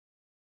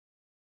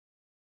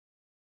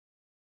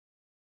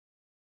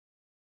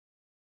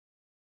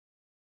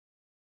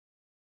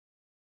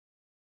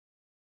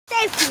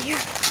safety.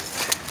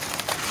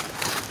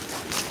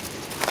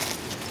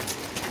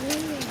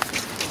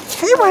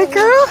 Anyway,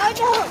 girl, I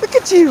know. look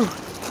at you.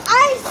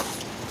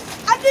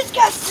 I just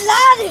got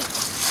slided.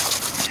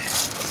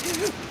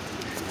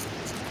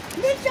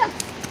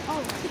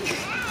 Oh.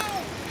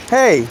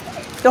 Hey,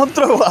 don't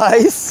throw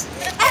ice.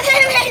 I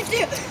didn't mean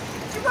to.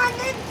 My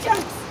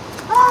ninjas.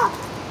 Oh.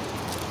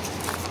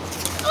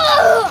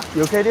 Oh.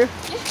 You okay, dear? I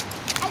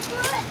threw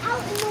it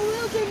out in the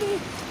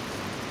wilderness.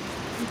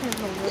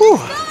 Whew.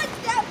 It's going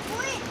that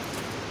quick.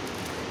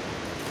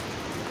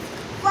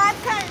 Well, I'm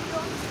kind of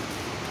going.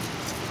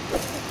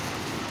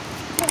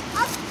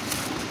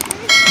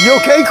 You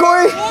okay,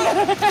 Corey?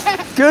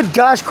 Good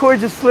gosh, Corey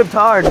just slipped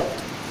hard. Ouch.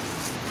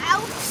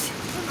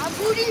 My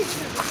booty.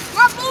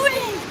 My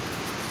booty.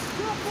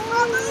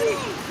 My booty.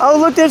 Oh,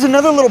 look, there's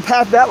another little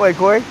path that way,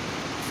 Corey.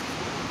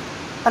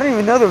 I didn't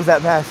even know there was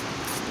that path.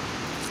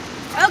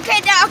 Okay,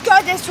 now I'll go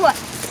this way.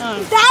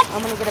 That?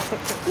 I'm gonna get a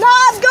picture. No,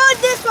 I'm going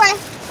this way.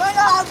 Go to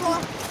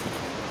Osborne.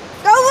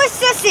 Go with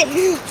Sissy.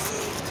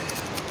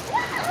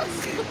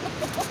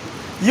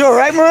 You all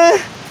right, Mariah?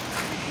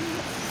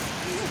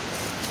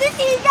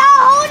 Sissy, you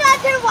gotta hold on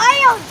to the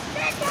wheel.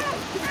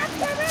 I'm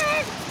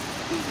coming.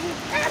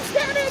 I'm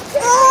coming,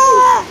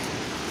 Sissy.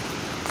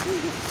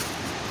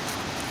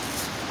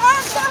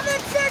 I'm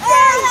coming, Sissy.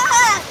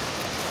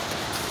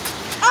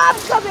 I'm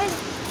coming.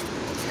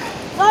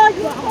 Oh,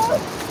 you go.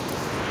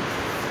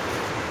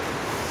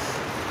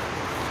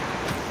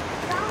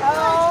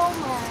 Oh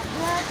my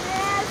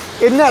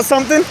goodness. Isn't that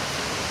something?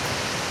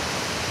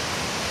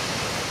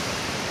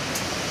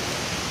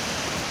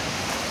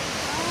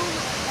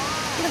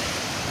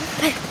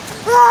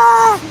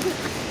 Ah!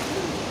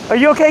 Are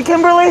you okay,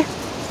 Kimberly?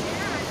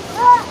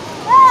 Ah!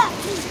 Ah!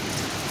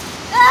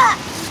 Ah!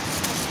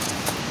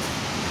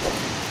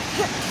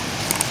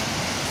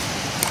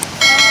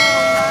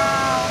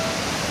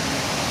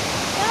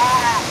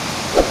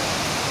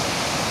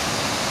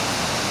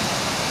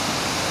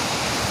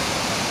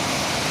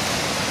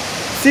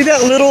 See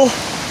that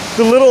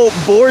the little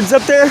boards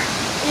up there?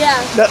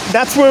 Yeah.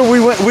 That's where we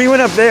went. We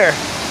went up there.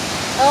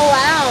 Oh,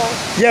 wow.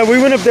 Yeah, we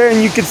went up there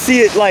and you could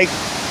see it like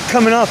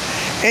coming up.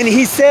 And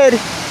he said,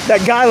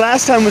 that guy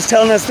last time was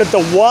telling us that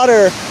the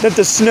water, that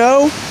the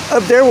snow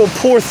up there will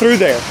pour through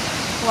there.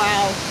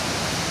 Wow.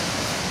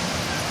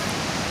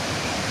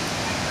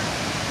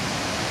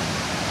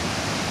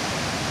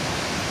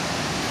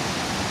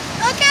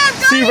 Okay, I'm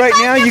going See right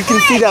back now this you can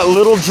way. see that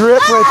little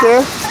drip right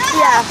there.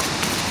 Yeah.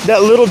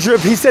 That little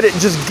drip, he said it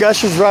just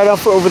gushes right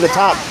off over the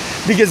top.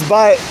 Because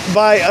by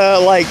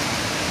like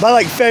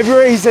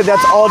February, he said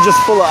that's all just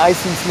full of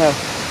ice and snow.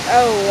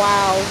 Oh,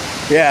 wow.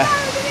 Yeah.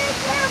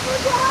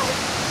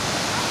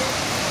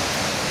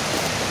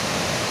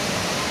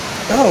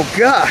 Oh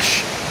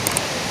gosh.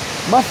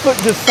 My foot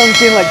just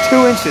sunk in like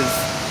 2 inches.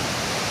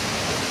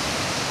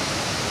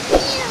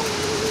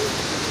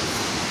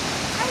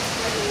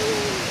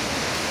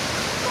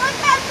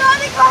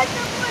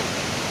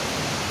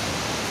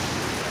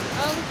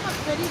 Oh, look how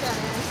pretty that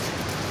is.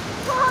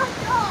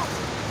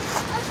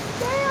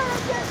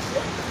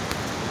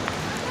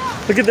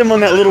 Look at them on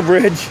that little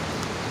bridge.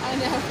 I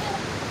know.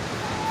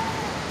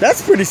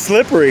 That's pretty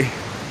slippery.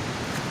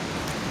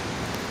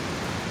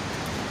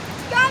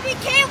 Gotta be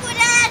careful with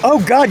that. Oh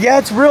God, yeah,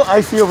 it's real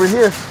icy over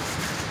here.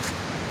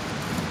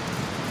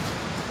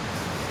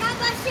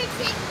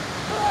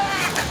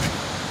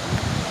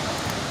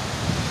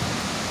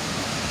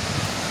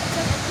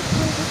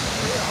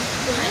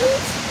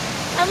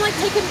 I'm like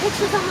taking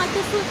pictures. I'm like,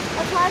 this is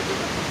a try to take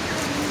a picture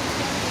of you.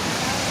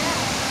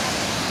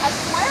 I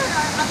swear,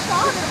 I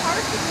saw it in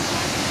person.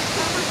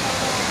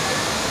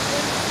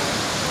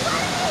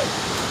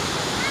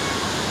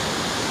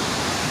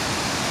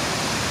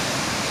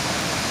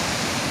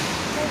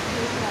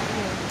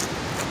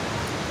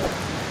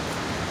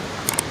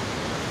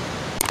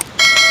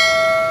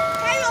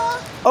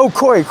 Oh,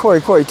 Corey,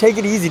 take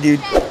it easy, dude.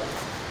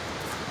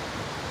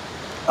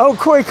 Oh,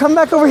 Corey, come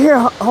back over here,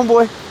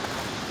 homeboy.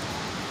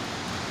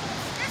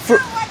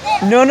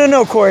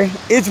 No, Corey.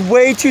 It's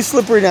way too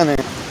slippery down there.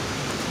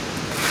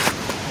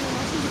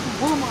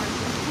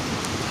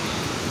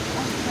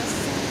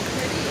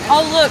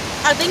 Oh, look.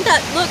 I think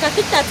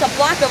that's a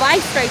block of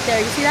ice right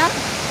there. You see that?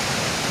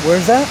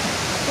 Where's that?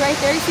 Right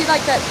there. You see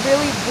like that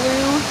really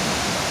blue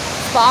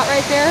spot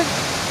right there?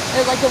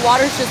 It's like the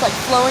water's just like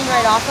flowing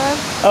right off of.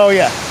 Oh,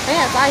 yeah.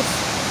 Yeah, it's ice.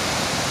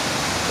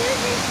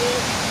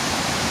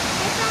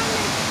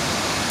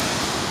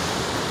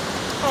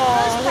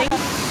 Oh, my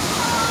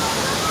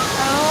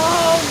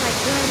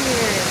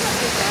goodness.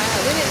 Look at that.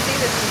 We didn't see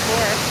this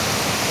before.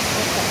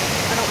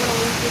 I don't want to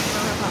lose this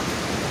on our pop.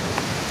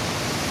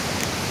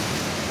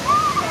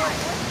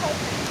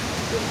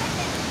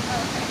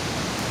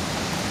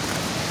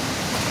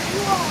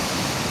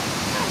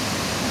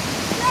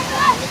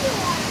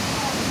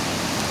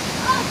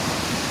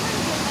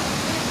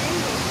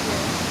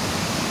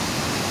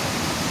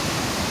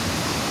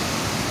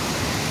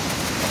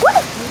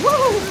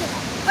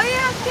 Are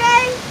you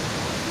okay?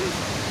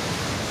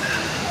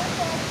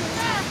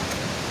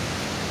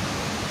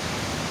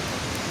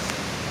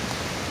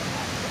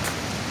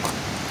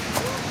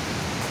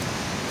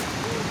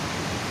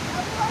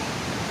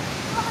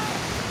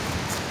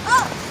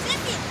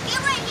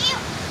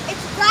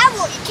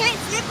 can't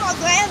slip on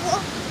gravel.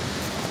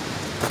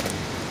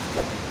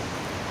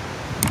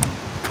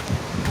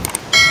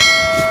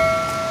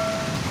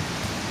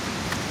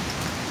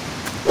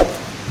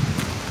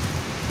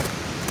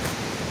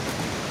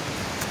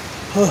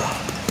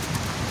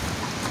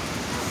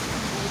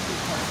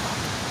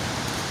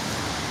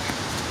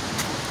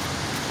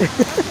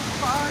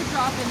 Far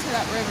drop into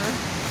that river.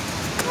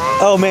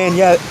 Oh man,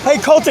 yeah. Hey,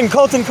 Colton.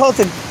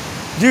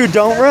 Dude,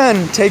 don't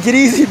run. Take it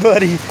easy,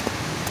 buddy.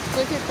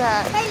 Look at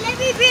that. Hey, let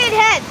me be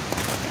ahead.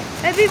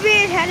 Let me be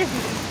ahead of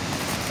you.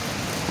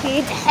 Be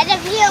ahead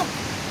of you.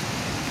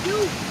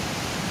 You.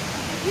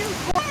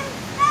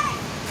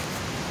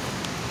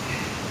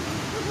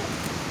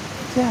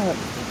 Yeah.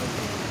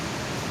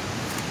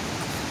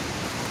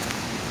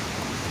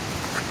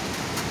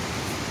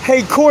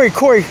 Hey,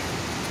 Corey.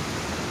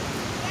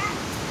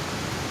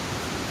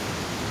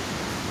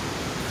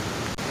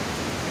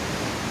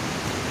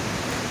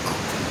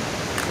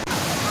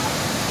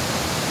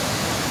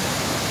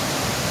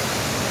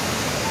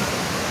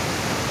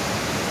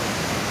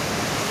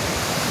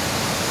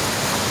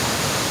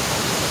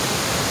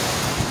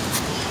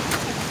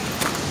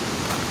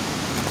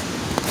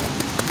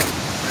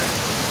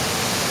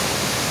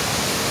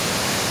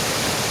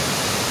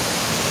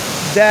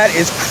 That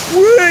is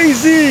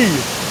crazy.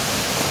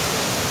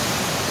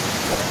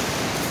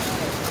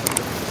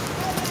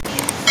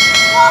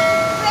 Walk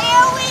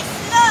very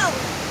slow.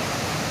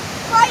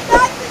 Try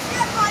not to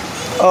step on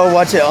any. Oh,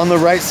 watch it. On the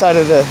right side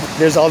of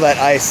there's all that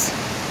ice.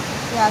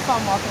 Yeah, I saw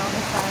him walking on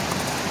this side.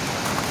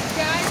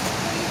 Guys,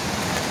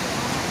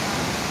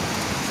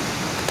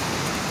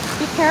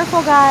 please. Be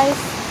careful, guys.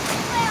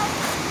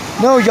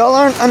 No, y'all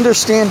aren't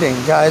understanding,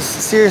 guys.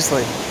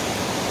 Seriously.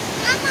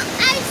 I'm an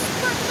ice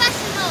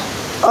professional.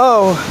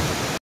 Oh.